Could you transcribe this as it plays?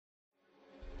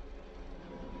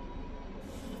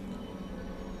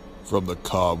From the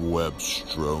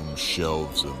cobweb-strewn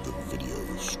shelves of the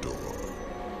video store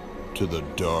to the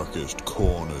darkest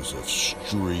corners of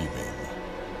streaming,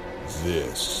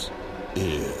 this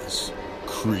is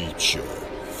Creature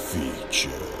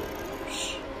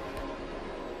Features.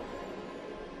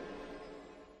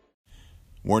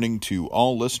 Warning to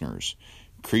all listeners,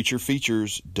 Creature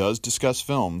Features does discuss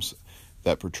films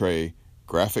that portray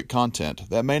graphic content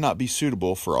that may not be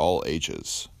suitable for all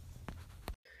ages.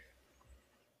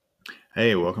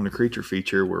 Hey, welcome to Creature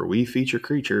Feature, where we feature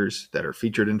creatures that are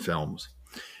featured in films.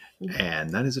 And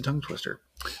that is a tongue twister.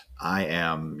 I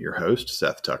am your host,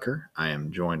 Seth Tucker. I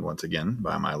am joined once again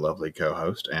by my lovely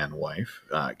co-host and wife,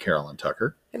 Carolyn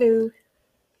Tucker. Hello.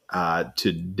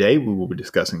 Today we will be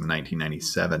discussing the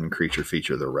 1997 creature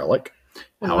feature, The Relic.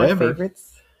 One of my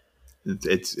favorites.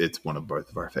 It's one of both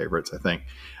of our favorites, I think.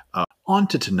 On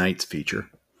to tonight's feature.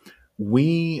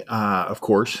 We, of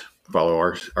course, follow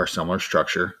our similar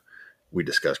structure. We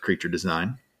discuss creature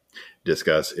design,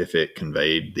 discuss if it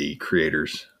conveyed the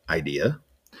creator's idea,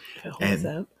 if it holds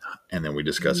up. And then we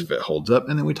discuss if it holds up,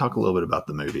 and then we talk a little bit about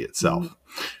the movie itself.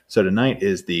 So tonight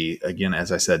is again, as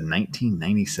I said,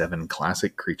 1997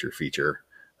 classic creature feature,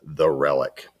 The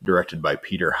Relic, directed by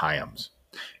Peter Hyams,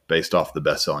 based off the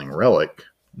best-selling Relic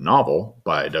novel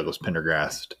by Douglas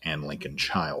Pendergast and Lincoln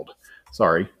Child.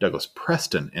 Douglas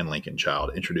Preston and Lincoln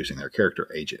Child, introducing their character,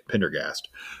 Agent Pendergast,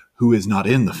 who is not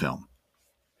in the film.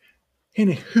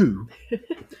 Anywho,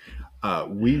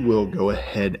 we will go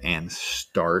ahead and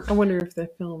start. I wonder if the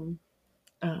film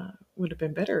would have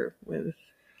been better with...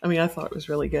 I mean, I thought it was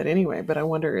really good anyway, but I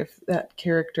wonder if that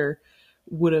character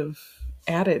would have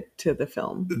added to the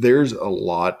film. There's a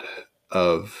lot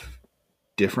of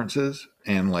differences,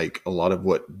 and like a lot of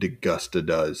what DeGusta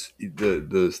does,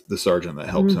 the sergeant that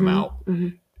helps him out,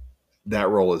 that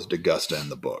role is DeGusta in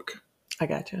the book. I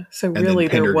gotcha. So really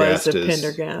there was a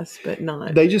Pendergast, but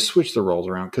not... They just switched the roles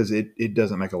around because it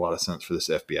doesn't make a lot of sense for this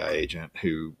FBI agent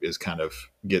who is kind of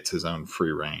gets his own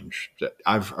free range.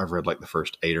 I've read like the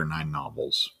first 8 or 9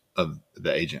 novels of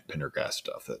the Agent Pendergast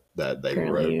stuff that they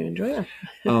Apparently wrote. You enjoy that.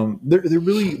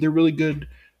 They're really good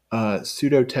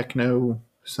pseudo techno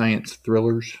science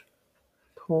thrillers.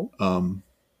 Cool.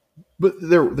 But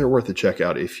they're worth a check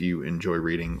out if you enjoy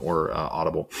reading or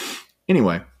Audible.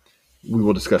 Anyway, we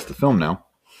will discuss the film now.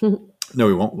 No,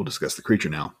 we won't. We'll discuss the creature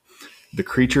now. The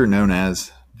creature known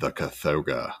as the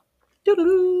Kothoga,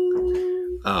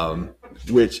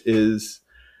 which is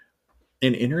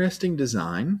an interesting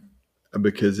design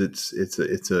because it's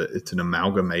an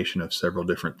amalgamation of several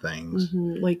different things,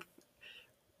 like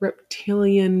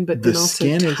reptilian, but then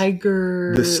also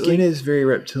tiger. The skin is very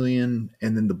reptilian,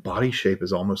 and then the body shape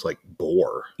is almost like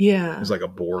boar. Yeah, it's like a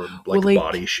boar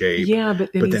body shape. Yeah,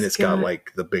 but then it's got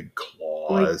like the big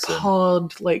claws, like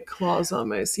pawed like claws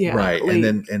almost. Yeah, right. Like,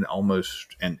 and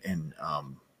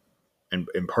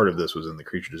part of this was in the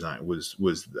creature design was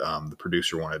the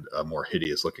producer wanted a more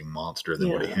hideous looking monster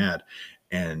than what he had,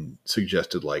 and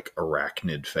suggested like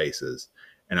arachnid faces.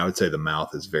 And I would say the mouth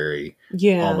is very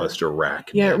almost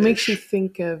arachnid. Yeah, it makes you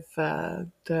think of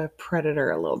the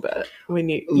Predator a little bit when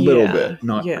you bit,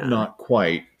 not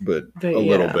quite, but a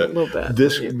little bit. A little bit.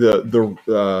 This the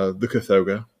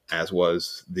Kothoga, as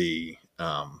was the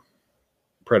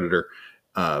Predator,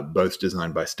 both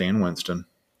designed by Stan Winston,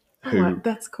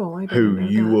 that's cool. Who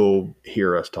you will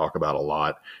hear us talk about a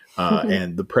lot.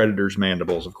 And the Predator's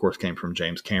mandibles, of course, came from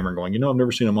James Cameron going, I've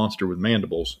never seen a monster with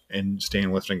mandibles. And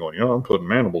Stan Winston going, I'm putting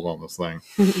mandibles on this thing.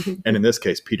 And in this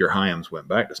case, Peter Hyams went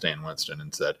back to Stan Winston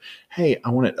and said, hey,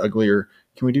 I want it uglier.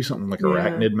 Can we do something like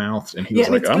arachnid mouths? And he was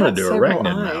like, I'm going to do arachnid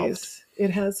mouths. It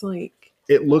has like...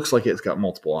 It looks like it's got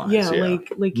multiple eyes. Yeah.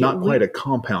 Like not quite a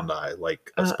compound eye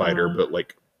like a spider, but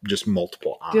like just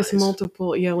multiple eyes. Just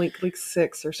multiple, like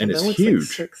 6 or something. And it's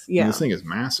huge. Like 6. Yeah. And this thing is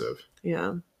massive.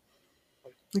 Yeah.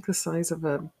 Like the size of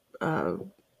a,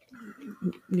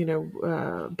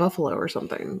 buffalo or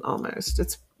something almost.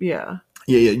 It's Yeah.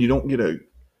 You don't get a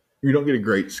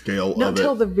great scale not of it. Not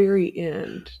till the very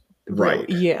end. Right.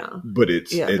 Yeah. But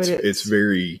it's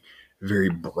very, very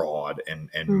broad and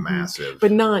massive.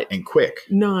 But not. And quick.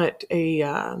 Not a,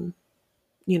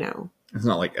 It's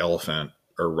not like elephant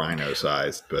or rhino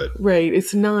sized, but. Right.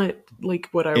 It's not like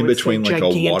what I would say in between like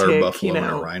gigantic, a water buffalo and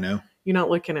a rhino. You're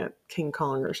not looking at King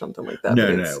Kong or something like that.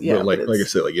 No. But like I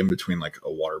said, like in between like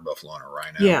a water buffalo and a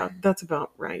rhino. Yeah, that's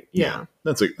about right. Yeah.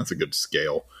 That's a good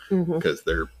scale because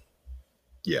they're,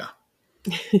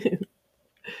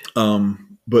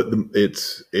 but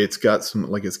it's got some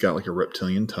like it's got like a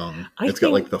reptilian tongue. It's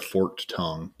got like the forked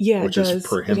tongue, which is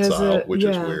prehensile, which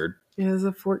is weird. It has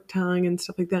a forked tongue and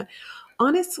stuff like that.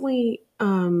 Honestly,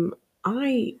 I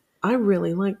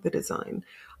really like the design.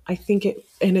 I think it,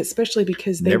 and especially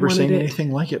because they Never wanted seen it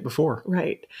anything like it before.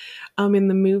 right. In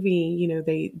the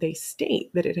movie, they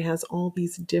state that it has all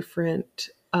these different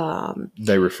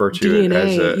They refer to it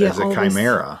DNA, as a all this,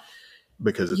 chimera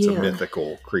because it's a yeah,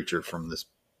 mythical creature from this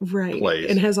right, and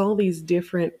place. has all these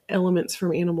different elements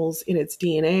from animals in its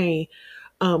DNA,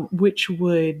 which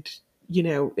would,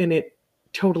 and it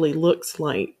totally looks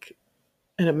like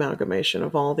an amalgamation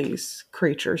of all these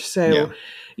creatures. So,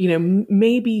 Yeah.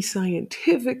 maybe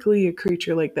scientifically a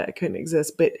creature like that couldn't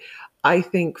exist, but I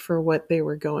think for what they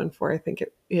were going for, I think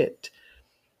it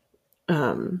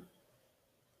um,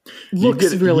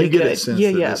 looks You really get a good. Yeah, sense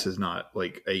that yeah. this is not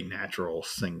like a natural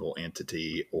single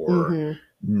entity or Hmm.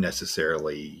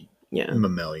 necessarily Yeah.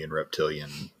 mammalian, reptilian,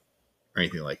 or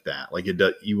anything like that. Like it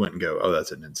does, you wouldn't go, oh,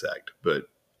 that's an insect. But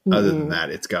other than Mm-mm. that,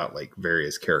 it's got like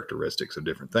various characteristics of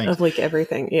different things, Of like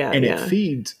everything. Yeah, and yeah.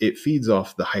 it feeds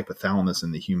off the hypothalamus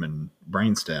in the human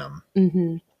brainstem,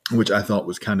 Mm-hmm. which I thought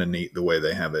was kind of neat the way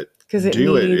they have it Because it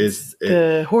do it. Is needs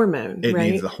the hormone, it needs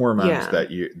right? the hormones Yeah. that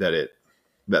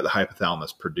the hypothalamus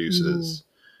Mm-hmm. produces.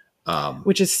 Um,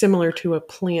 Which is similar to a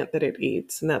plant that it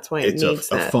eats, and that's why it it's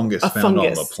needs a that. fungus A found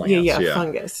on the fungus. Yeah, plants. yeah, Yeah,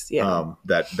 fungus. Yeah.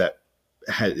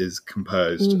 is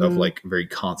composed of Mm-hmm. like very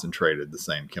concentrated the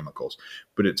same chemicals,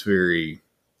 but it's very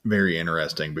very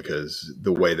interesting because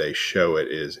the way they show it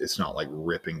is it's not like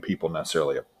ripping people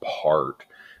necessarily apart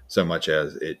so much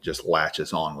as it just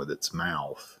latches on with its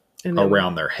mouth And then,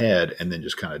 around their head and then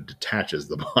just kind of detaches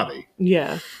the body,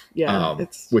 yeah, yeah,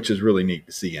 it's, which is really neat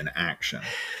to see in action.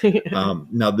 yeah.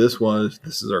 Now this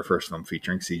is our first film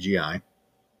featuring CGI.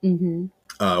 Mm-hmm.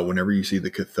 Whenever you see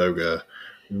the Kothoga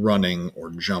running or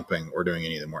jumping or doing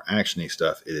any of the more actiony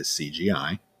stuff, it is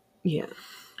CGI. Yeah.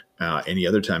 Any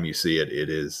other time you see it, it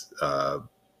is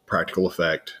practical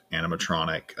effect,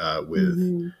 animatronic with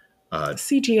Mm-hmm.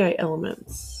 CGI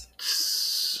elements.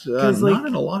 Because, not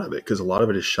in like, a lot of it, because a lot of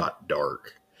it is shot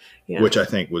dark, yeah. which I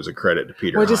think was a credit to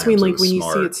Peter Well, I just mean Hyams. It like was when you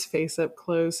see smart. its face up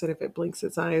close, and if it blinks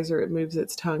its eyes or it moves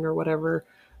its tongue or whatever.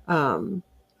 Um,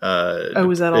 oh,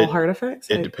 is that all hard effects?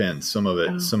 It depends. Some of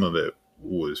it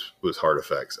was hard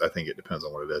effects. I think it depends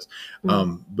on what it is.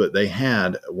 Mm. But they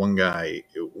had one guy.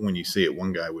 When you see it,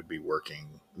 one guy would be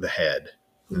working the head,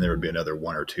 and there would be another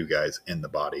one or two guys in the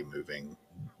body moving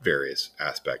various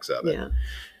aspects of it. Yeah.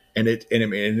 And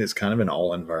it's kind of an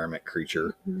all environment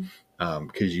creature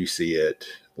because you see it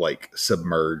like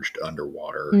submerged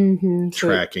underwater, Mm-hmm.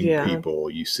 tracking yeah. people.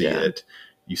 You see it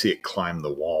climb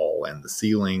the wall and the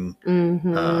ceiling,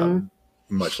 Mm-hmm.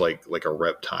 much like a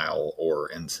reptile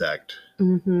or insect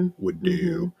Mm-hmm. would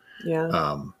do. Mm-hmm.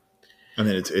 Yeah. And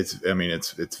then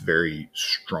it's very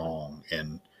strong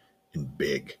and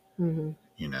big,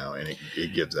 Mm-hmm. and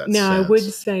it gives that Now, sense. I would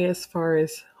say, as far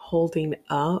as holding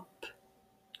up,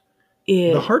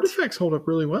 The hard effects hold up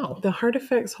really well. The hard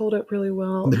effects hold up really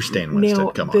well. They're Stan Winston.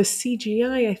 Now, Come on. the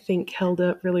CGI I think held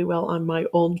up really well on my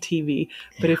old TV,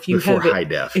 but Yeah, if you before have it, high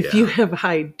def, if you have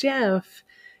high def,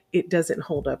 it doesn't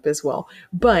hold up as well.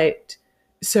 But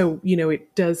so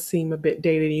it does seem a bit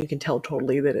dated. You can tell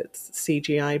totally that it's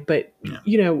CGI, but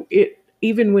it,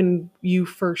 even when you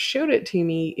first showed it to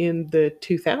me in the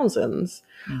 2000s,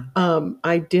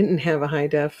 I didn't have a high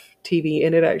def TV,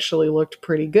 and it actually looked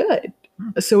pretty good.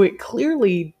 So it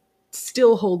clearly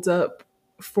still holds up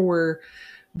for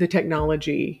the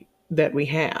technology that we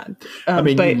had.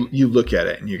 But you look at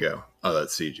it and you go, "Oh,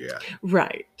 that's CGI."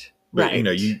 Right. But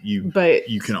right.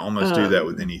 you can almost do that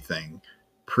with anything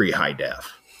pre-high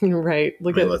def. Right.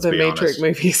 Look at the Matrix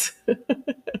movies.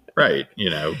 Right.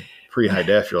 Pre-high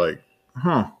def, you're like,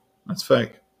 that's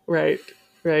fake. Right.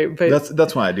 Right. But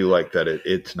that's why I do like that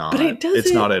it's not. But it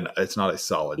doesn't. It's not a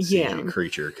solid CG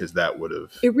creature, because that would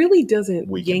have. It really doesn't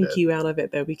yank you out of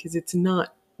it though, because it's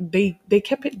not. They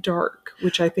kept it dark,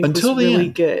 which I think was really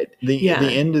good. The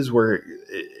end is where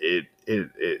it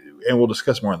and we'll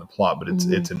discuss more in the plot, but it's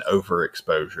an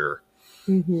overexposure.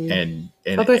 Mm-hmm.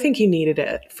 And although I think you needed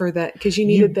it for that, because you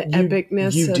needed the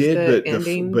epicness of the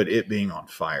ending. But it being on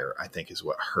fire, I think, is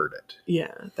what hurt it.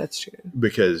 Yeah, that's true.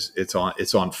 Because it's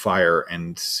on fire,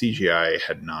 and CGI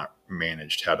had not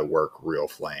managed how to work real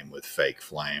flame with fake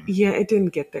flame. Yeah, it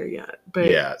didn't get there yet. But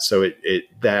yeah, so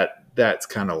that's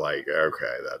kind of like,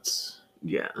 okay, that's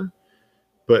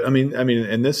But I mean,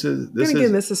 and this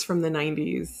is from the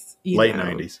 90s, late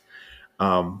 90s.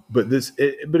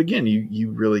 But again,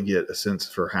 you really get a sense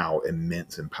for how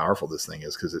immense and powerful this thing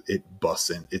is, because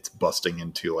it's busting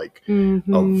into like a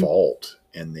vault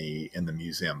in the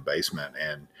museum basement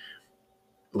and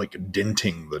like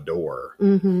denting the door,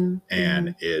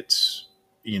 and it's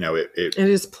it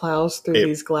just plows through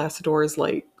these glass doors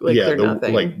like they're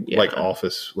nothing. Like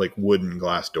office, like wooden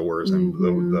glass doors, and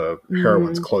the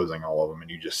heroine's closing all of them,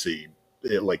 and you just see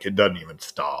it like it doesn't even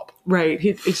stop.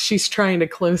 Right. She's trying to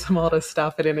close them all to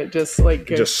stop it, and it just like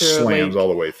goes just through, slams all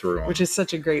the way through them. Which is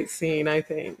such a great scene, I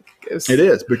think. It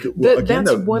is because again,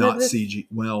 though, not CG.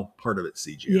 Well, part of it's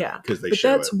CGI. Yeah, because but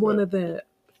that's one of the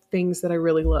things that I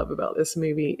really love about this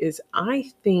movie is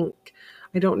I think,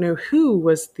 I don't know who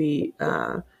was the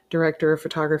director of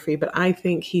photography, but I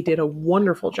think he did a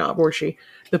wonderful job, or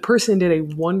the person did a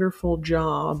wonderful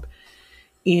job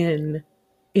in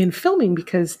filming,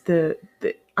 because I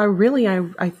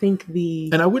think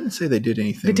and I wouldn't say they did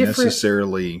anything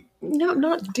necessarily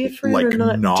not different like or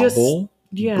not novel,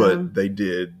 just, but they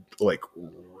did like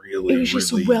really, it was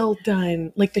just really well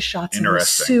done, like the shots in the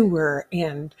sewer,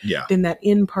 and then that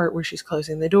end part where she's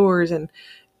closing the doors, and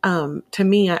to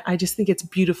me, I just think it's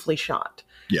beautifully shot.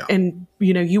 Yeah. And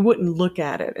you wouldn't look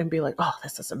at it and be like, oh,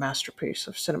 this is a masterpiece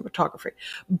of cinematography,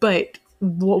 but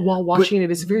while watching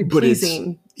it, it's very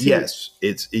pleasing. It's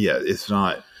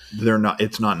not.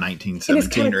 It's not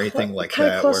 1917 or anything like that.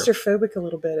 Kind of claustrophobic a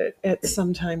little bit at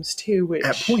sometimes too. Which,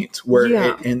 at points where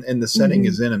and the setting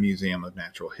is in a museum of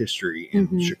natural history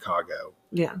in Chicago.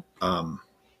 Yeah.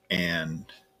 And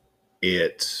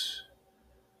it's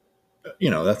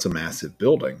that's a massive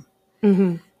building.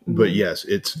 But yes,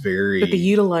 it's very. But they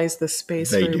utilize the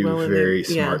space. They very do well very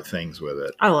smart things with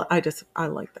it. I like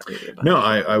that movie.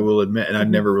 I will admit, and I'd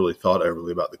never really thought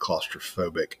overly about the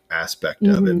claustrophobic aspect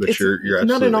of it. But you're absolutely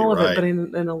not in all right. of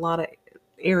it, but in a lot of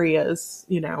areas,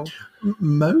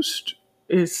 most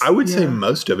is. I would say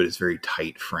most of it is very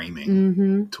tight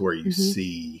framing to where you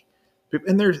see.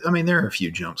 And there are a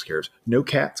few jump scares. No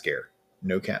cat scare,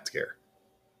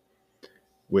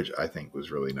 which I think was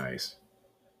really nice.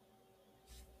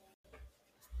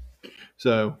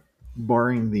 So,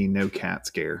 barring the no cat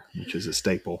scare, which is a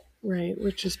staple. Right,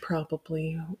 which is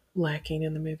probably lacking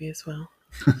in the movie as well.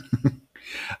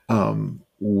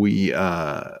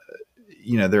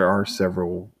 There are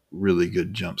several really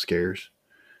good jump scares.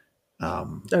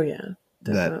 Oh yeah,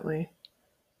 definitely.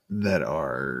 That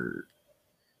are,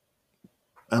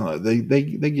 I don't know, they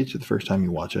get you the first time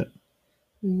you watch it.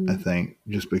 I think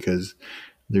just because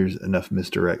there's enough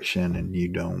misdirection and you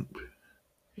don't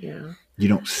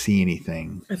see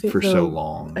anything for so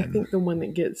long. I think the one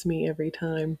that gets me every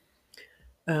time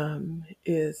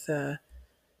is so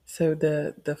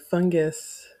the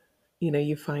fungus.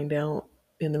 You find out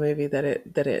in the movie that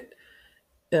it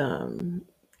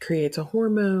creates a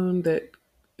hormone that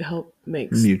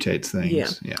mutates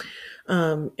things. Yeah.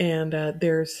 And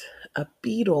there's a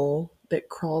beetle that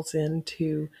crawls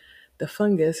into the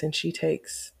fungus, and she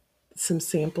takes some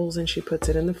samples and she puts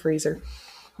it in the freezer.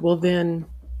 Well, then.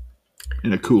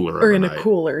 In a cooler. Or in a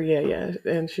cooler, yeah.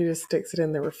 And she just sticks it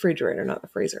in the refrigerator, not the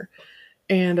freezer.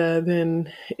 And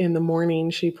then in the morning,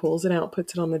 she pulls it out,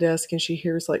 puts it on the desk, and she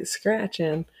hears like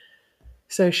scratching.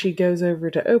 So she goes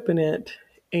over to open it,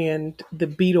 and the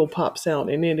beetle pops out,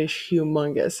 and it is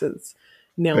humongous. It's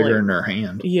now bigger in her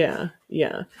hand. Yeah.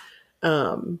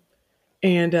 And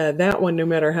that one, no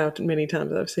matter how many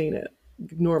times I've seen it,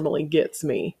 normally gets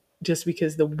me. Just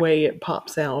because the way it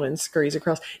pops out and scurries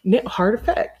across. Hard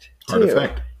effect. Hard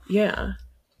effect. Yeah.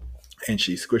 And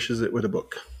she squishes it with a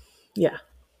book. Yeah.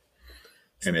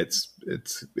 And it's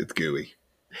gooey.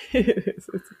 It's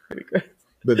pretty gross.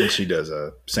 But then she does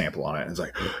a sample on it and it's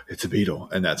like, oh, it's a beetle.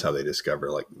 And that's how they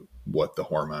discover like what the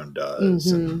hormone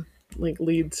does. And,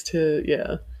 leads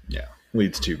to,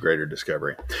 leads to greater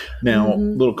discovery. Now,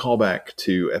 little callback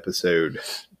to episode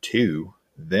 2,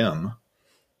 Them,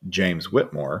 James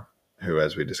Whitmore, who,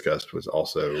 as we discussed, was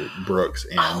also Brooks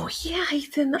in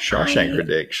he's in Shawshank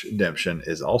Redemption,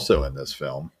 is also in this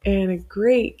film. And a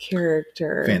great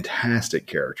character. Fantastic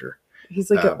character.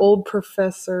 He's like an old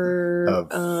professor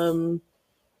of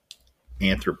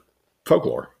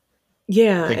folklore.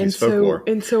 Yeah, and folklore.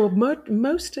 So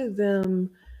most of them,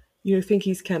 think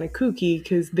he's kind of kooky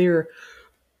because they're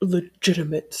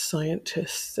legitimate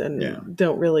scientists and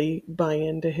don't really buy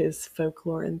into his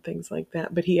folklore and things like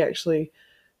that. But he actually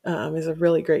is a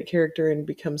really great character and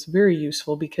becomes very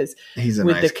useful because he's a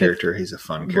nice character. He's a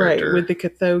fun character. Right, with the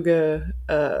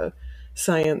Kothoga,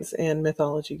 science and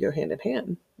mythology go hand in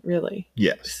hand, really.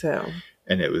 Yes. So,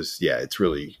 and it was, it's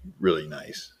really, really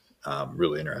nice.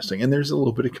 Really interesting. And there's a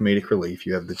little bit of comedic relief.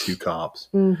 You have the two cops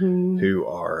who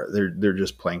are, they're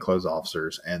just plainclothes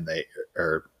officers, and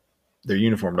they're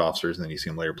uniformed officers, and then you see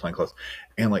them later plainclothes.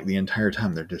 And like the entire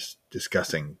time they're just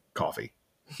discussing coffee.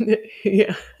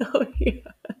 Yeah. Oh, yeah.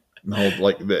 The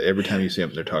whole, every time you see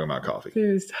them, they're talking about coffee.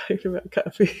 They're just talking about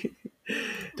coffee.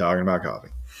 Talking about coffee.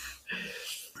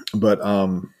 But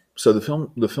so the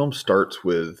film starts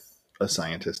with a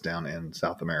scientist down in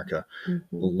South America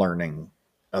learning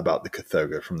about the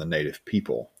Kothoga from the native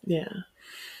people. Yeah.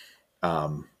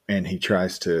 And he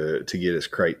tries to get his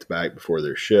crates back before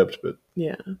they're shipped, but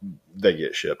Yeah. they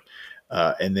get shipped.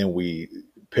 And then we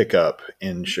pick up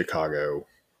in Chicago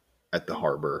at the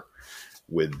harbor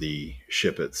with the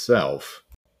ship itself.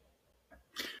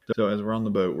 So as we're on the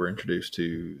boat, we're introduced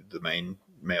to the main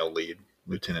male lead,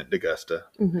 Lieutenant D'Augusta,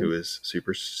 who is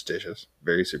superstitious,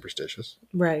 very superstitious.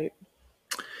 Right.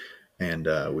 And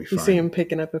we You find see him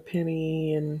picking up a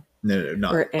penny and no,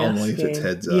 not or only if it's asking,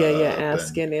 heads yeah, up.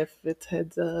 asking if it's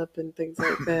heads up and things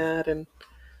like that, and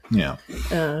Yeah.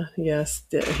 Yes,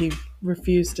 he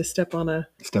refused to step on a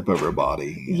Step over a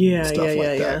body. And Yeah, stuff yeah,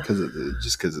 like yeah, that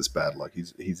because it's bad luck.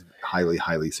 He's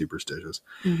highly superstitious.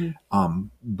 Mm-hmm.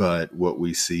 But what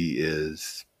we see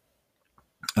is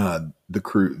the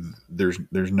crew. There's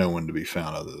no one to be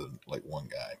found other than like one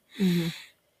guy, Mm-hmm.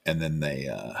 and then they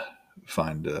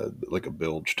find like a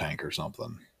bilge tank or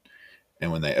something.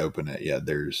 And when they open it, yeah,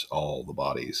 there's all the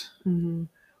bodies, Mm-hmm.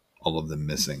 all of them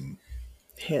missing.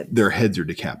 Heads. Their heads are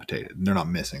decapitated. They're not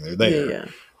missing. They're there. Yeah.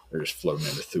 They're just floating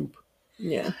in the soup.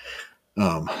 Yeah.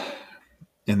 And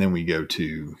then we go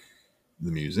to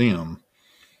the museum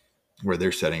where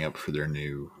they're setting up for their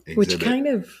new exhibit. Which kind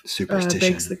of superstition.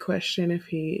 begs the question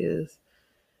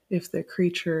if the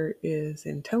creature is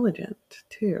intelligent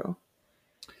too,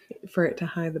 for it to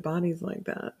hide the bodies like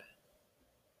that.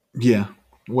 Yeah.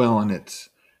 Well, and it's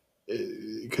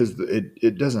because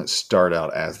it doesn't start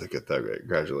out as the Kothoga. It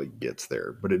gradually gets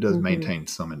there, but it does maintain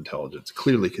some intelligence,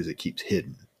 clearly because it keeps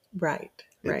hidden. Right.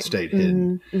 It stayed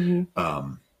hidden.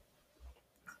 Mm-hmm.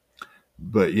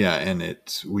 But yeah, and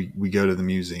we go to the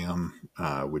museum,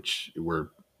 which where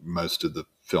most of the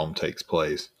film takes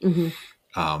place, and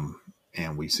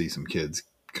we see some kids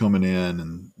coming in,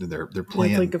 and they're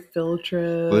playing. It's like a field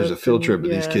trip. Well, there's a field trip,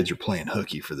 but these kids are playing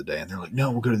hooky for the day, and they're like, "No,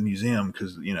 we'll go to the museum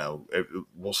because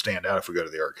we'll stand out if we go to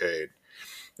the arcade."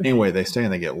 Anyway, they stay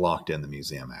and they get locked in the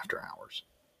museum after hours,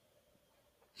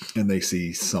 and they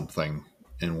see something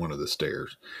in one of the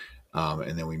stairs,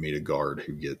 and then we meet a guard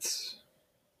who gets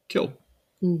killed.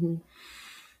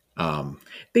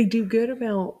 They do good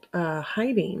about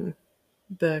hiding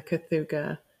the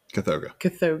Kothoga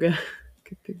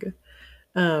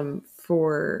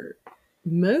for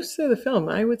most of the film.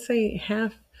 I would say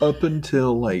half up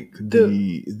until like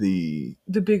the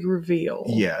big reveal.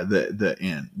 Yeah, the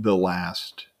end, the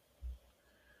last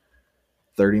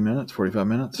 30 minutes, 45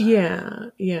 minutes. Yeah,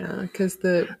 because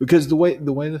the way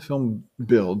the film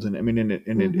builds, and I mean, it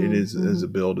is as a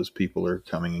build as people are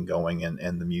coming and going,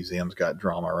 and the museum's got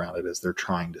drama around it as they're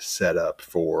trying to set up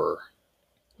for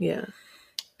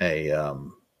a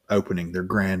opening, their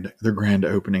grand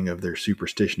opening of their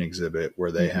superstition exhibit,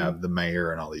 where they have the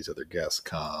mayor and all these other guests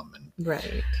come, and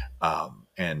right,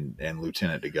 and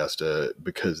Lieutenant D'Augusta,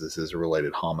 because this is a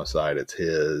related homicide, it's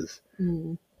his.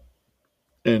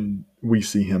 And we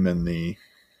see him in the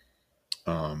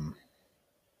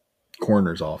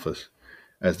coroner's office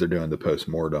as they're doing the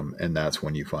post-mortem, and that's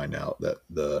when you find out that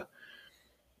the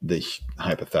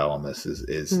hypothalamus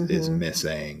is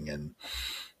missing. And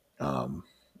I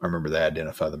remember they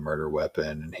identify the murder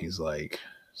weapon, and he's like,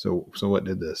 so what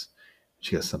did this?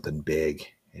 She has something big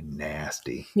and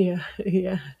nasty. Yeah.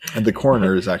 And the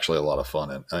coroner is actually a lot of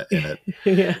fun in it.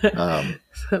 Yeah.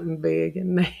 Something big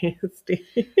and nasty.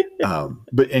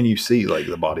 And you see like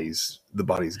the body's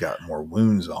got more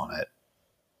wounds on it,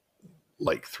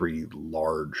 like 3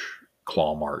 large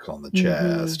claw marks on the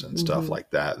chest and stuff like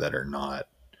that are not,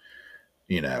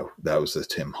 that was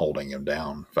just him holding him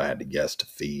down, if I had to guess, to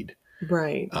feed.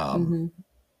 Right.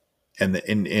 And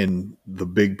the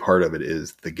big part of it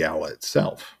is the gala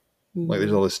itself. Like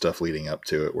there's all this stuff leading up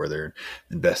to it where they're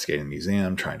investigating the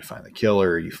museum, trying to find the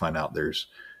killer. You find out there's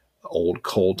old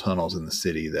coal tunnels in the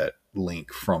city that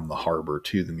link from the harbor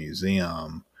to the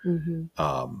museum. And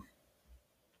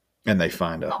they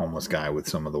find a homeless guy with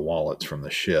some of the wallets from the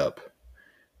ship,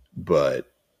 and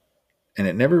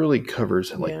it never really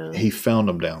covers, like, he found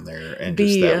them down there and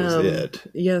that was it.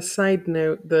 Yeah. Side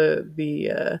note,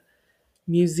 the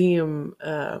museum,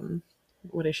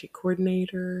 what is she,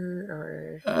 coordinator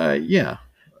or? Yeah.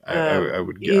 I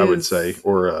would say,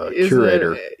 or a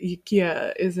curator.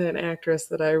 Is an actress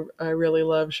that I really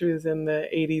love. She was in the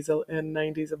 80s and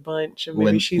 90s a bunch. And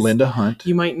maybe she's Linda Hunt.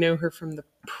 You might know her from the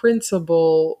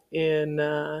principal in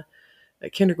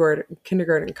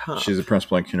Kindergarten Cop. She's a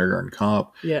principal in Kindergarten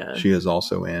Cop. Yeah. She is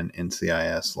also in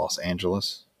NCIS Los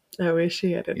Angeles. Oh, is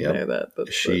she? I didn't know that.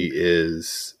 That's she fun.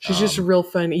 is. She's just real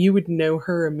fun. You would know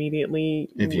her immediately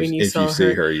when you saw her. If you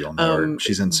see her, you'll know her.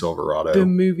 She's in Silverado. The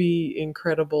movie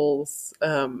Incredibles.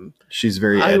 She's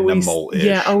very Edna Mole-ish.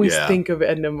 Yeah, I always think of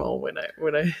Edna Mole when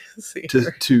I see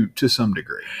her. To some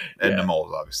degree. Edna Mole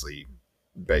is obviously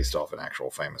based off an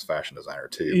actual famous fashion designer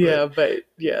too. But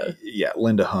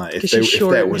Linda Hunt. If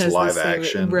that was live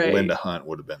action, right. Linda Hunt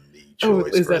would have been the choice. Oh,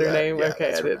 is that her name?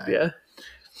 Okay, I did. Yeah.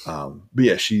 But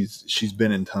yeah, she's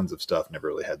been in tons of stuff. Never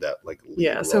really had that like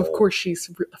lead role. So of course she's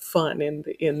fun in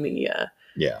the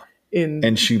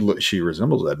and she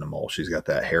resembles Edna Mole. She's got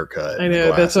that haircut. I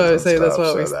know, that's what I was saying. That's what I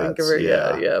always think of her.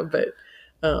 Yeah. But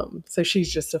so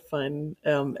she's just a fun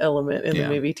element in the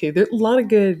movie too. There's a lot of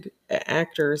good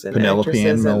actors and Penelope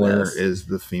Ann Miller is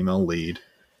the female lead.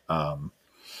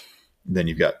 Then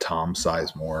you've got Tom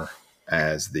Sizemore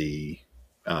as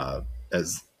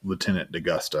as Lieutenant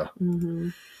D'Augusta. Mm-hmm.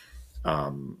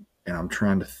 And I'm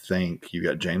trying to think. You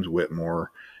got James Whitmore.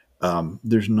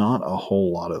 There's not a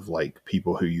whole lot of like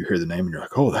people who you hear the name and you're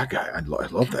like, oh, that guy, I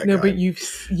love that guy. No, but but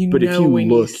if you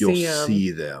look, you'll see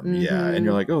them. Mm-hmm. Yeah, and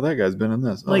you're like, oh, that guy's been in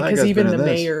this. Like, because even the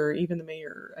mayor,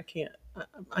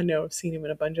 I know I've seen him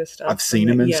in a bunch of stuff. I've seen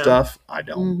him in stuff. I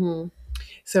don't. Mm-hmm.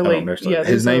 So I don't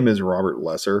his name is Robert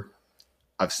Lesser.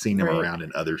 I've seen him around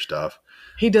in other stuff.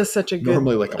 He does such a good,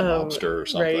 normally like a mobster or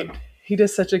something. Right. He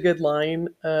does such a good line.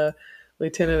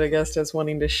 Lieutenant Augusta's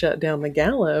wanting to shut down the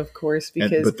gala, of course,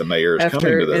 but the mayor is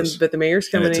coming to this. But the mayor's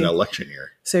coming. And it's an election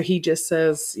year. So he just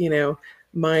says,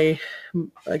 my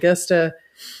Augusta,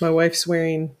 my wife's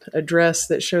wearing a dress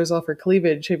that shows off her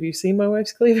cleavage. Have you seen my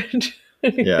wife's cleavage?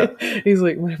 Yeah. He's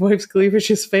like, my wife's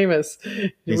cleavage is famous.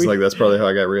 He's like, that's probably how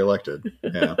I got reelected.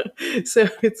 Yeah. So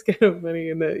it's kind of funny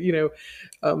in that,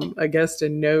 Augusta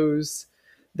knows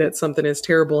that something is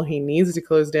terrible. He needs to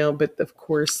close down, but of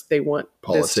course they want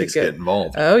politics to get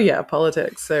involved. Oh yeah,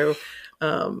 politics. So,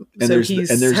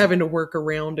 he's having to work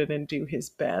around it and do his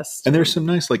best. And there's some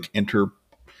nice like intermuseum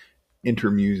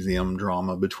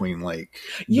drama between like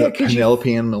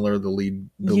Penelope Ann Miller, the lead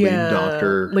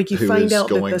doctor, like you find out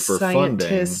that the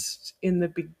scientist in the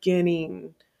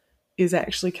beginning is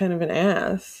actually kind of an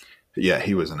ass. Yeah,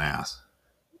 he was an ass.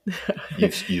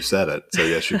 You said it, so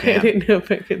yes, you can. I didn't know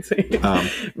if I could say it.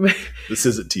 This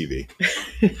isn't TV.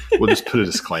 We'll just put a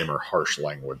disclaimer: harsh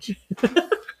language.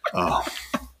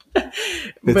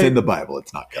 It's in the Bible.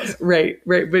 It's not cussing. Right.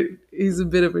 But he's a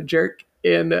bit of a jerk,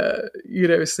 and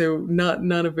so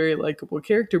not a very likable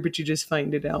character. But you just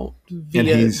find it out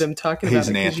via them talking about it. He's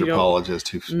an anthropologist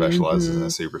who specializes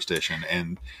in superstition,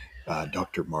 and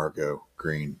Dr. Margot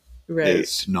Green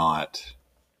is not.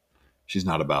 She's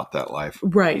not about that life.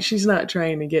 Right. She's not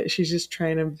trying to get, she's just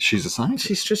trying to. She's a scientist.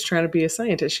 She's just trying to be a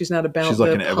scientist. She's not about She's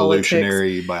like an politics.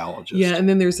 Evolutionary biologist. Yeah. And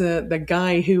then there's the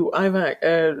guy who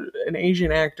an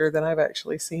Asian actor that I've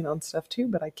actually seen on stuff too,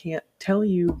 but I can't tell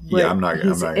you. Yeah, I'm not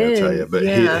going to tell you. But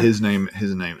his name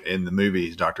in the movie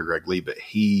is Dr. Greg Lee, but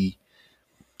he's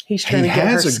trying to get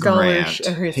her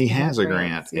scholarship. He has a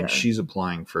grant, and she's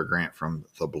applying for a grant from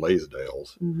the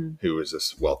Blaisdells, who is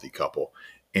this wealthy couple.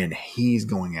 And he's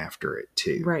going after it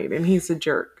too. Right. And he's a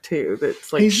jerk too.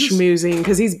 That's like schmoozing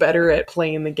because he's better at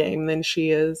playing the game than she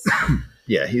is.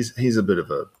 Yeah. He's a bit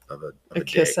of a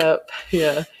kiss dick. Up.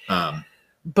 Yeah.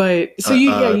 But so you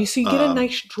get a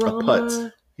nice drama.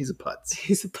 Putz. He's a putz.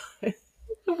 He's a putz.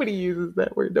 Nobody uses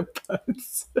that word to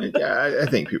putz. Yeah. I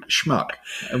think people schmuck.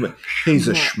 He's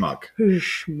a schmuck. Who's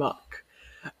schmuck?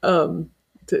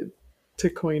 To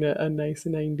coin a nice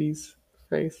 90s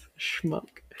phrase, schmuck.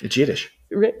 It's Yiddish.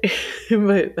 Right.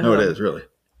 But, no, it is really.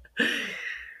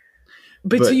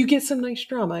 But so you get some nice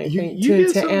drama, I think,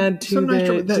 to add to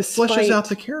the that fleshes out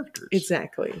the characters.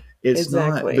 Exactly. It's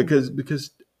not because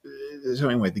so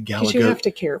anyway, the gala you have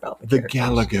to care about the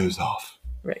gala goes off,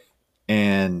 right?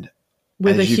 And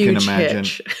with a huge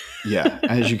hitch. Yeah,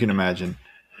 as you can imagine,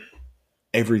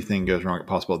 everything goes wrong at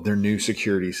possible. Their new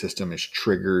security system is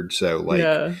triggered.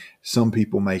 So some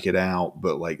people make it out,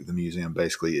 but like the museum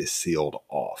basically is sealed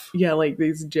off. Yeah. Like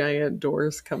these giant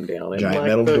doors come down. Giant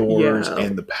metal doors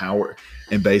and the power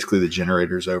and basically the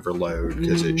generators overload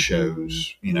because it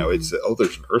shows, it's,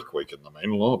 there's an earthquake in the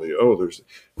main lobby. Oh, there's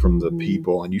from the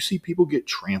people and you see people get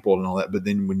trampled and all that. But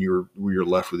then when you're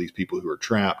left with these people who are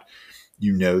trapped,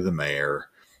 the mayor,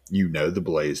 the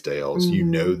Blaisdells,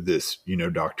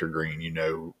 Dr.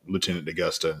 Green, Lieutenant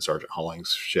D'Augusta and Sergeant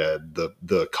Hollingshed,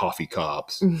 the coffee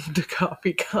cops, the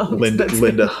coffee cops,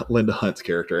 Linda Hunt's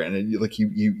character, and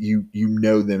you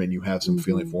know them and you have some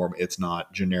feeling for them. It's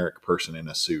not generic person in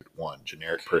a suit one,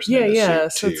 generic person in a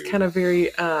suit so two. It's kind of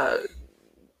very. I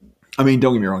mean,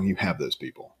 don't get me wrong, you have those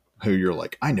people who you're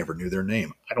like, I never knew their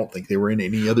name. I don't think they were in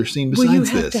any other scene Well, besides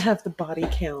you have this. to have the body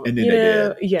count. And then they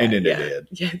did. Yeah, And then yeah, they did.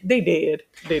 Yeah, they did.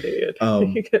 They did.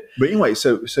 But anyway,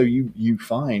 so you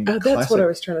find that's classic, what I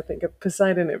was trying to think of.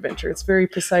 Poseidon Adventure. It's very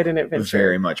Poseidon Adventure.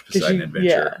 very much Poseidon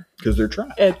Adventure. Because they're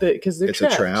trapped. Because they're trapped.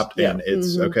 It's trapped. a trap, and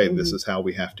it's okay. This is how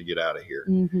we have to get out of here.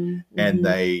 And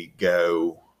they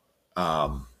go.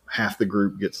 Half the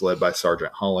group gets led by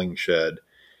Sergeant Hollingshed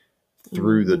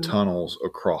through the tunnels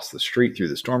across the street through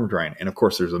the storm drain, and of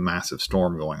course, there's a massive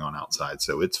storm going on outside,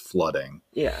 so it's flooding.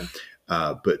 Yeah.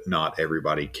 But not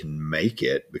everybody can make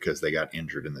it because they got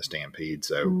injured in the stampede.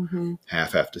 So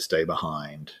half have to stay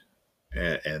behind,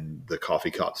 and the coffee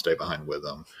cops stay behind with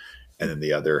them, and then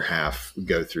the other half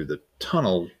go through the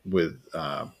tunnel with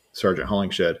Sergeant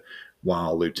Hollingshed,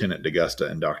 while Lieutenant DeGusta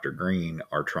and Dr. Green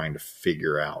are trying to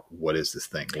figure out what is this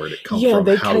thing, where did it come from, Yeah,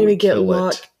 they how kind we of get kill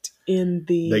locked it. in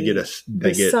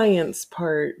the science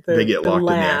part. They get locked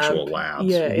lab. in the actual labs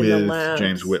with in the labs.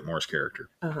 James Whitmore's character.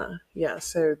 Yeah,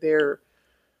 so they're...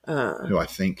 who I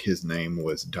think his name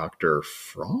was Dr.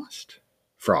 Frock.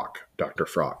 Dr.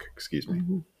 Frock, excuse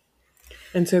me.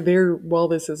 And so while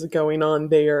this is going on,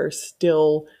 they are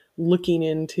still looking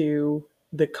into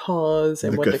the cause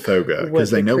and the what Kothoga,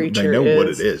 because they know what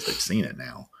it is. They've seen it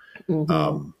now.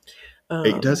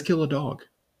 It does kill a dog.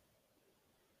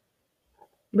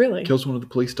 Really? It kills one of the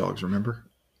police dogs, remember?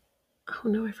 Oh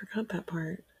no, I forgot that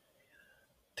part.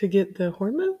 To get the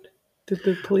hormone? Did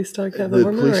the police dog have the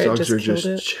hormone? The police dogs are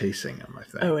just chasing him, I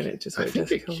think. Oh, and it just I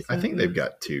think they've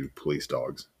got 2 police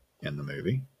dogs in the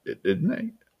movie, didn't they?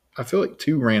 I feel like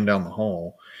 2 ran down the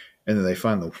hall. And then they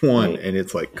find the one, and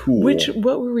it's like cool.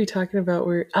 What were we talking about?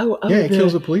 It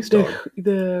kills a police dog.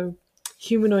 The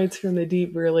humanoids from the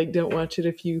deep were like, don't watch it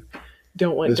if you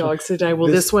don't want dogs to die.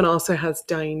 Well, this one also has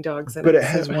dying dogs in it. But it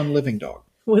has one living dog.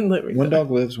 One dog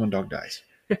lives, one dog dies.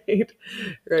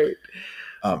 Right.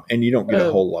 And you don't get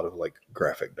a whole lot of like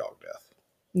graphic dog death.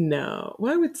 No.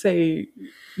 Well, I would say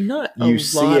not a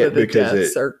lot of the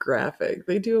deaths are graphic.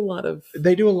 They do a lot of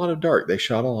dark. They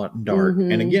shot a lot in dark.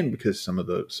 And again, because some of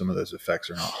those effects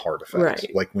are not hard effects.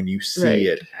 Right. Like when you see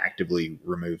it actively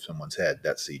remove someone's head,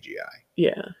 that's CGI.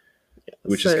 Yeah.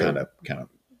 Which is kind of a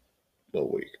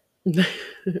little weak.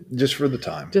 Just for the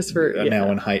time. Just for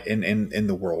now in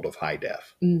the world of high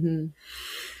def.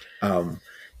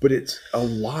 But it's a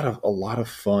lot of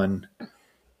fun,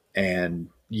 and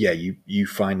you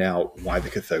find out why the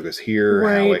Kothoga's here,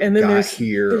 how it got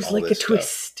here. There's like a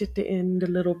twist at the end, a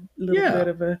little bit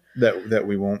of a that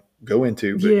we won't go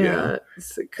into. But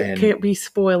can't be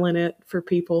spoiling it for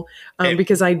people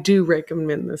because I do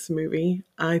recommend this movie.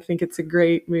 I think it's a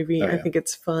great movie. I think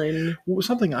it's fun. Well,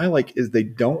 something I like is they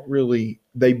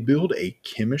build a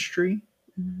chemistry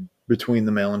between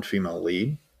the male and female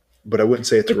lead. But I wouldn't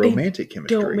say it's a romantic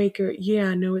chemistry. Don't make it.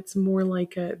 Yeah, no, it's more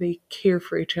like they care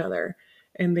for each other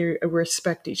and they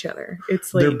respect each other.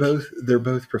 It's like they're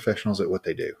both professionals at what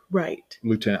they do. Right.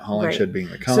 Lieutenant Hollingshed being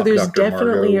the cop, so there's Dr.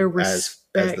 definitely Margot a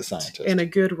respect as the scientist and a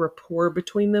good rapport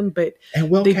between them. But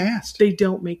cast. They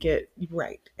don't make it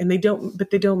right, and they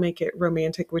don't make it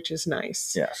romantic, which is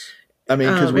nice. Yes, I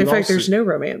mean, because in fact, there's no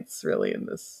romance really in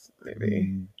this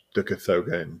movie. The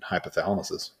Kothoga and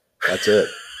hypothalamuses. That's it.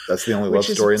 That's the only love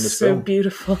story in this film. So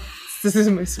beautiful. This is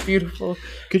the most beautiful.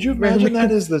 Could you imagine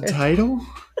that as the title?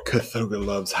 Kothoga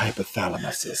loves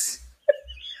hypothalamuses.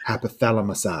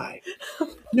 Hypothalamusi.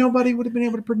 Nobody would have been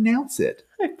able to pronounce it.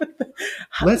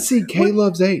 Let's see. K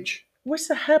loves H. What's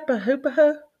the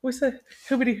hypa? What's the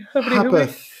hoobity?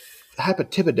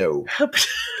 Hypotibido.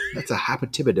 That's a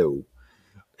hypotibido.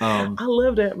 I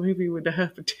love that movie with the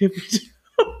hypotibido.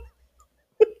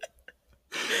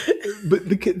 But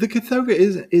the Kothoga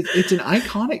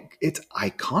it's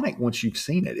iconic once you've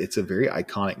seen it. It's a very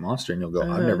iconic monster, and you'll go,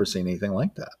 I've never seen anything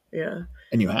like that. Yeah.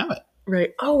 And you haven't.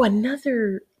 Right. Oh,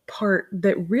 another part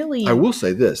that really... I will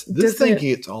say this thing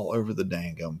gets all over the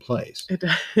dang gum place.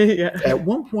 Yeah. At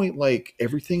one point, like,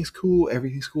 everything's cool,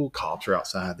 cops are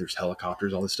outside, there's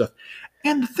helicopters, all this stuff,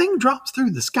 and the thing drops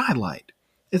through the skylight.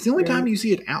 It's the only time you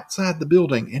see it outside the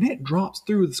building, and it drops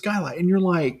through the skylight, and you're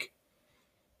like...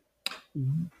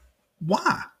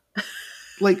 Why?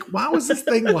 Like, why was this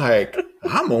thing like,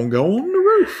 I'm going to go on the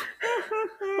roof?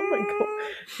 Oh my God.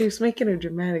 He was making a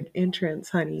dramatic entrance,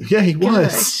 honey. Yeah, he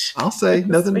was. I'll say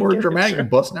nothing more dramatic than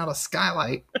busting out a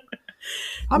skylight.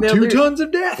 I'm 2 tons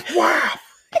of death. Wow.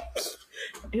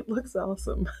 It looks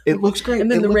awesome. It looks great.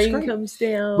 And then the rain comes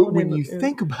down. But when you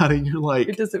think about it, you're like...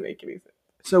 It doesn't make any sense.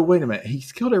 So wait a minute.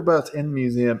 He's killed everybody in the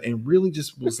museum and really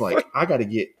just was like, I got to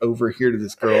get over here to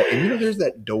this girl. And there's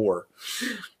that door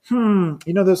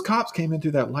those cops came in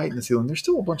through that light in the ceiling. There's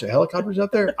still a bunch of helicopters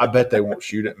out there. I bet they won't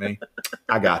shoot at me.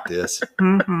 I got this.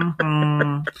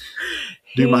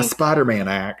 Do my Spider-Man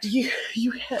act.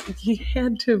 You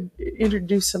had to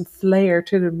introduce some flair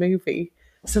to the movie,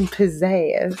 some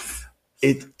pizzazz.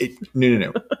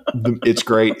 No. It's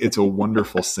great. It's a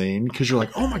wonderful scene because you're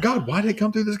like, oh my God, why did it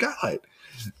come through the skylight?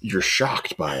 You're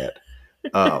shocked by it.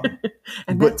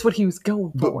 And that's what he was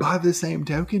going for. But by the same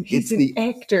token, he's an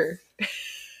actor.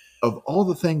 Of all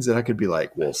the things that I could be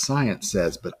like, well, science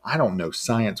says, but I don't know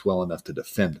science well enough to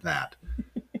defend that.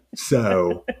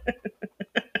 So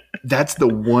that's the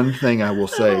one thing I will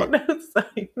say.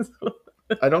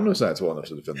 I don't know science well enough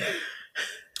to defend that.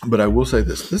 But I will say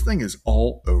this. This thing is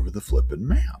all over the flipping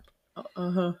map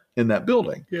in that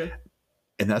building. Yeah.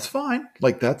 And that's fine.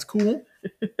 Like, that's cool.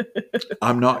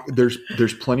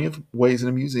 There's plenty of ways in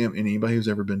a museum. And anybody who's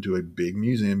ever been to a big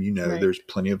museum, right. There's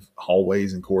plenty of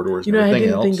hallways and corridors and everything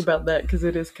else. I didn't think about that because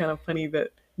it is kind of funny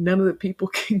that none of the people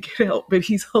can get out, but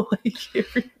he's all like,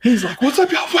 he's like, what's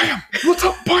up, y'all? Bam! What's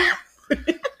up? Bam!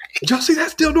 Did y'all see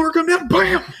that steel door come down?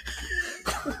 Bam!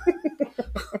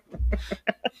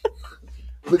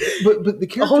 But the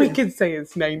character, all he can say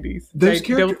is 90s.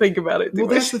 Don't think about it. Well,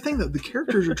 that's the thing, though. The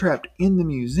characters are trapped in the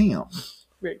museum.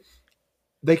 Right.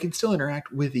 They can still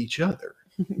interact with each other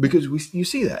because you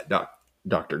see that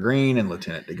Dr. Green and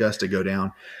Lieutenant D'Augusta go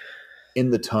down in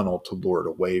the tunnel to lure it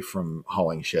away from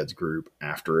Hollingshed's group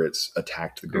after it's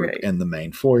attacked the group in the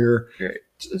main foyer. Right.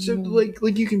 So like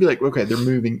you can be like, okay, they're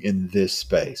moving in this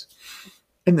space,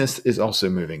 and this is also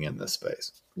moving in this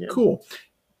space. Yeah. Cool.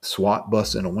 SWAT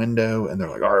busts in a window, and they're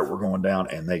like, all right, we're going down,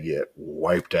 and they get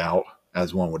wiped out,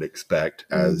 as one would expect,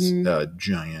 as a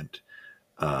giant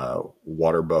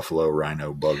water buffalo,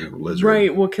 rhino, bug, lizard.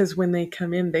 Right, well, because when they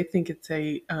come in, they think it's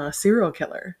a serial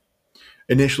killer.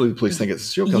 Initially, the police think it's a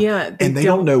serial killer. Yeah, and they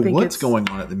don't know what's going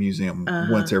on at the museum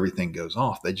once everything goes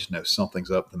off. They just know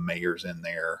something's up. The mayor's in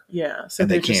there. Yeah, so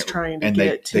they're just trying to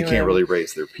get to they can't really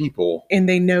raise their people. And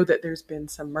they know that there's been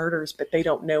some murders, but they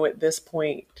don't know at this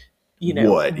point,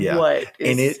 what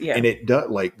is, and it does,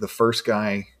 like, the first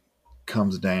guy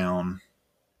comes down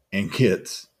and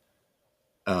gets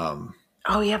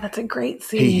oh yeah, that's a great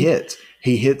scene.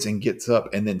 He hits and gets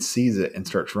up and then sees it and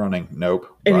starts running. Nope.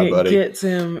 And bye, it buddy. Gets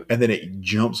him. And then it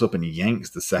jumps up and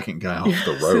yanks the second guy off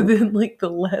the rope. So then, like, the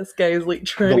last guy is like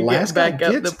trying to get back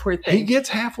up. The poor thing. He gets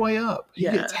halfway up. He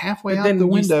gets halfway out the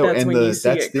window, and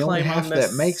that's the only half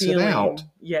that makes it out.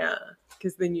 Yeah.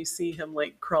 Because then you see him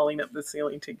like crawling up the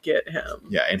ceiling to get him.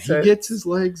 Yeah, and he gets his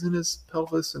legs and his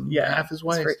pelvis and half his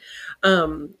waist.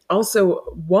 Also,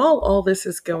 while all this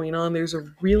is going on, there's a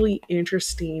really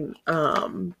interesting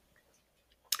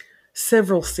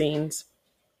several scenes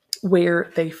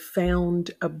where they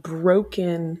found a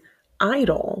broken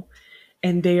idol,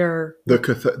 and they are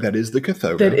that is the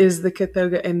Kothoga. That is the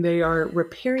Kothoga, and they are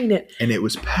repairing it. And it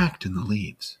was packed in the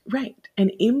leaves. Right,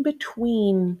 and in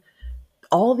between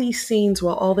all these scenes,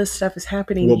 while all this stuff is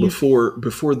happening, before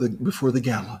the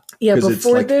gala, before it's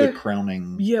like the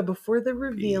crowning, before the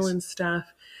reveal and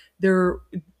stuff, they're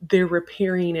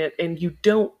repairing it, and you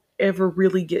don't ever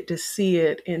really get to see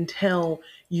it until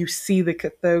you see the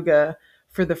Kothoga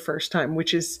for the first time,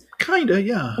 which is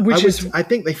yeah. I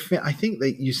think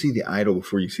you see the idol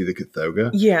before you see the Kothoga.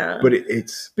 Yeah,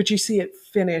 but you see it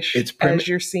finish as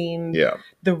you're seeing. Yeah,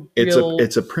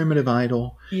 it's a primitive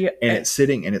idol. Yeah, and it's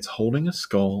sitting and it's holding a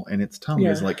skull, and its tongue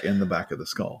is like in the back of the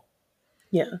skull.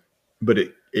 Yeah, but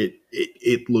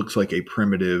it looks like a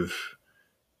primitive.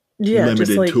 Limited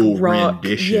just like tool rock.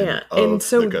 rendition of and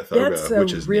so the Kothoga,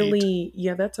 which is really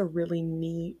neat. That's a really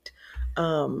neat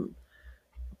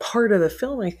part of the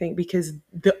film, I think, because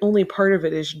the only part of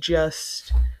it is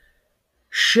just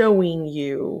showing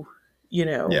you,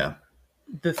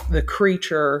 the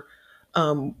creature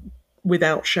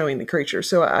without showing the creature.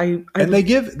 So and they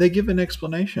give an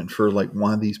explanation for like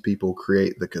why these people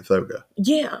create the Kothoga.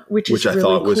 Yeah, which I really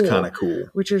thought was kind of cool.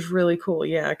 Which is really cool,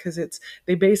 yeah, because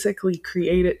they basically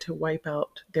create it to wipe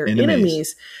out their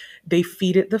enemies. They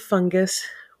feed it the fungus,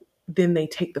 then they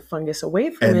take the fungus away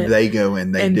from it, and they go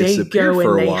and they disappear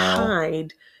for a while.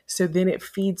 Hide. So then it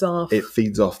feeds off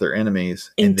their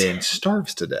enemies and then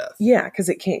starves to death. Yeah, because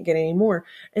it can't get any more.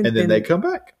 And then they come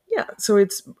back. Yeah, so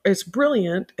it's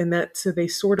brilliant, and so they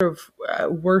sort of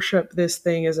worship this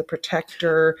thing as a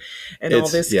protector and all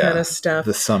this kind of stuff.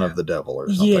 The son of the devil or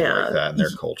something like that in their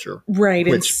culture, right?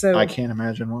 Which and so I can't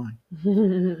imagine why.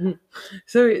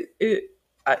 So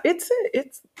it's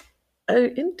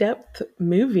an in-depth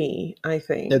movie, I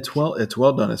think. It's well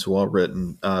done. It's well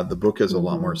written. The book is a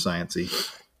lot more sciencey.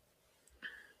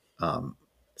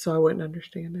 So I wouldn't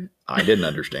understand it. I didn't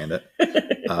understand it.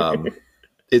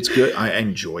 It's good. I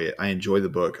enjoy it. I enjoy the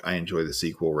book. I enjoy the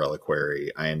sequel,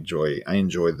 Reliquary. I enjoy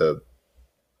that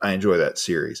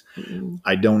series.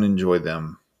 I don't enjoy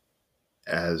them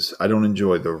I don't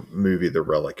enjoy the movie The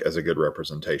Relic as a good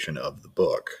representation of the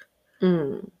book.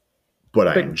 But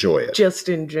I enjoy it. Just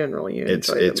in general, you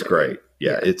enjoy it. It's great.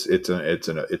 Yeah, it's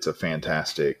a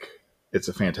fantastic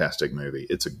movie.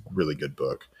 It's a really good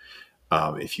book.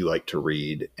 If you like to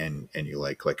read and you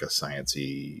like a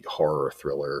sciencey horror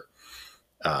thriller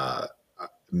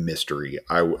mystery,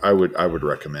 I would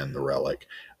recommend The Relic.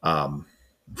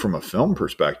 From a film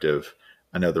perspective,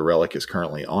 I know The Relic is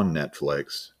currently on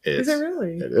Netflix. Is it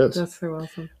really? It is. That's so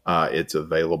awesome. It's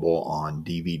available on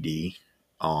DVD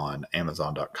on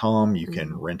Amazon.com. You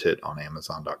can rent it on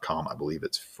Amazon.com. I believe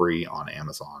it's free on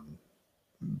Amazon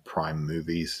Prime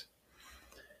Movies.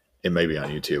 It may be on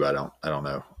YouTube. I don't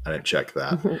know. I didn't check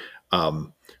that.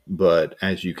 But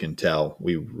as you can tell,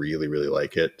 we really, really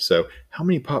like it. So how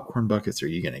many popcorn buckets are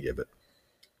you going to give it?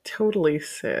 Totally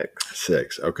 6.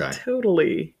 6. Okay.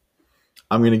 Totally.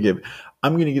 I'm going to give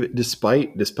it,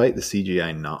 despite the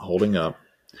CGI not holding up,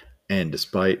 and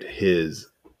despite his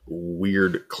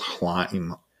weird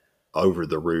climb over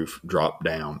the roof, drop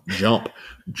down, jump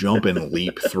and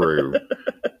leap through.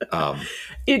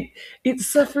 It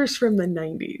suffers from the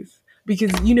 90s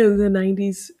because, the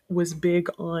 90s was big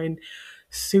on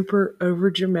super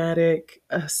overdramatic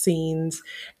scenes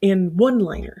and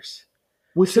one-liners.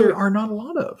 Which there are not a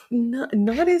lot of.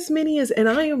 Not as many as, and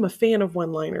I am a fan of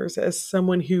one-liners as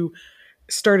someone who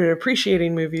started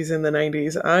appreciating movies in the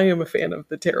 90s. I am a fan of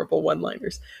the terrible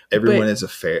one-liners. Everyone is a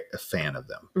fan of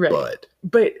them. Right.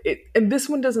 But and this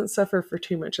one doesn't suffer for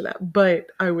too much of that. But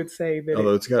I would say that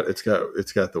although it's got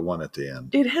the one at the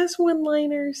end. It has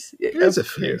one-liners. It has a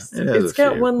few. It's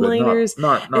got one-liners.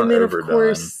 Not and then overdone.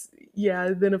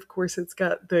 Of course it's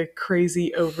got the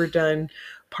crazy overdone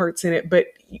parts in it. But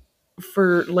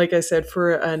like I said,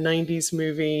 for a 90s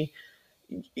movie,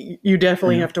 you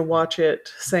definitely have to watch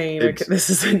it saying, okay, this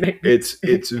is a 90s.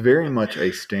 It's very much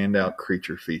a standout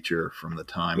creature feature from the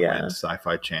time when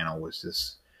Sci-Fi Channel was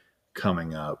just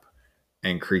coming up,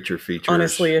 and creature features.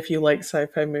 Honestly, if you like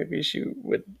sci-fi movies, you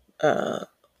would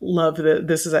love that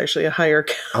this is actually a higher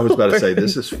caliber. I was about to say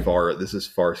this is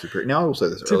far superior. Now I will say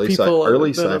this: early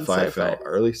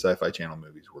sci-fi channel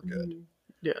movies were good.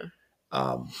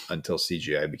 Until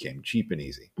CGI became cheap and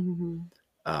easy.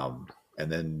 And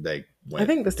then they went. I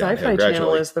think the Sci-Fi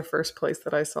Channel is the first place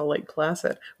that I saw Lake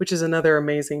Placid, which is another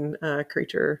amazing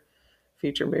creature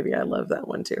feature movie. I love that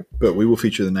one too. But we will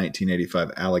feature the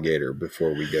 1985 alligator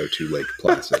before we go to Lake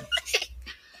Placid.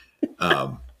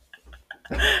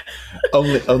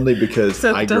 Only because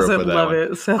Seth I grew up with that love one.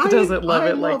 it. Seth doesn't love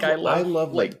it like I love. I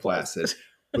love Lake Placid.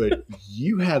 But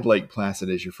you had Lake Placid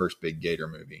as your first big gator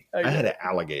movie. I had an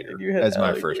alligator as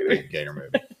my first big gator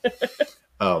movie.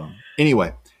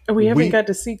 Anyway. We haven't got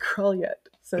to see Crawl yet.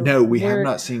 So no, we have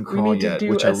not seen Crawl yet,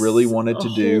 which I really wanted to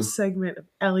do. A whole segment of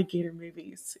alligator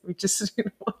movies. We just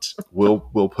watch them.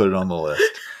 We'll put it on the list.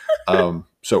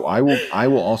 So I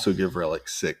will also give Relic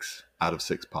 6 out of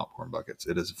 6 popcorn buckets.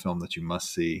 It is a film that you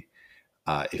must see.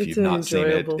 If you've not seen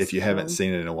it, if you haven't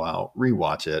seen it in a while,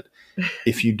 rewatch it.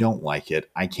 If you don't like it,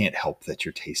 I can't help that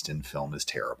your taste in film is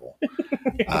terrible.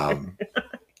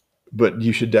 But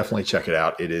you should definitely check it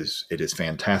out. It is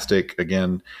fantastic.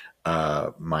 Again,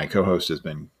 my co-host has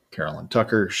been Carolyn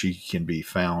Tucker. She can be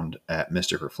found at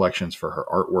Mystic Reflections for her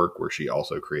artwork, where she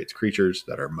also creates creatures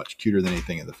that are much cuter than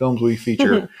anything in the films we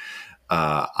feature.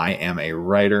 I am a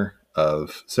writer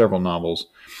of several novels.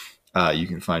 You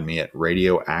can find me at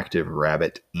Radioactive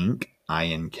Rabbit Inc.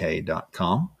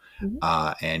 ink.com.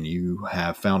 And you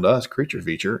have found us, Creature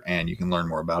Feature, and you can learn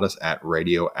more about us at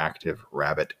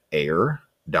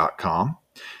radioactiverabbitair.com.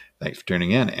 Thanks for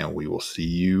tuning in, and we will see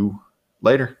you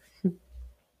later.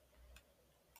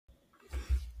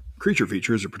 Creature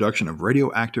Feature is a production of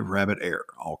Radioactive Rabbit Air.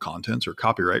 All contents are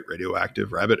copyright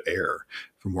Radioactive Rabbit Air.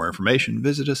 For more information,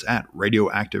 visit us at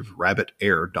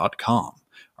radioactiverabbitair.com.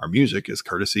 Our music is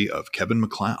courtesy of Kevin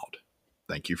MacLeod.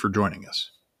 Thank you for joining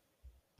us.